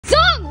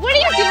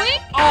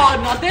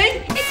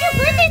Nothing? It's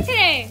your birthday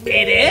today.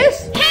 It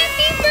is?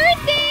 Happy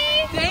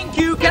birthday! Thank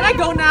you. Can I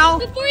go now?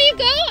 Before you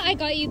go, I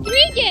got you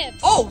 3 gifts.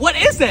 Oh, what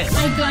is it?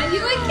 I got you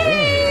a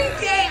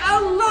cake. Yay, I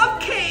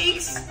love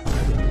cakes.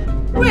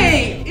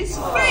 Wait, it's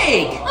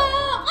fake.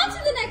 On to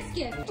the next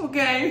gift.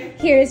 Okay.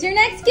 Here's your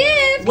next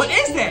gift. What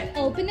is it?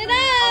 Open it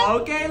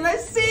up. Okay,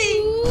 let's see.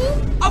 Ooh.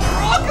 A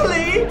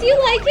broccoli? Do you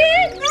like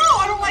it? No,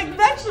 I don't like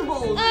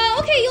vegetables.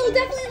 Okay, you'll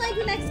definitely like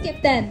the next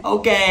gift then.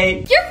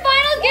 Okay. Your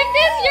final gift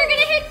is you're gonna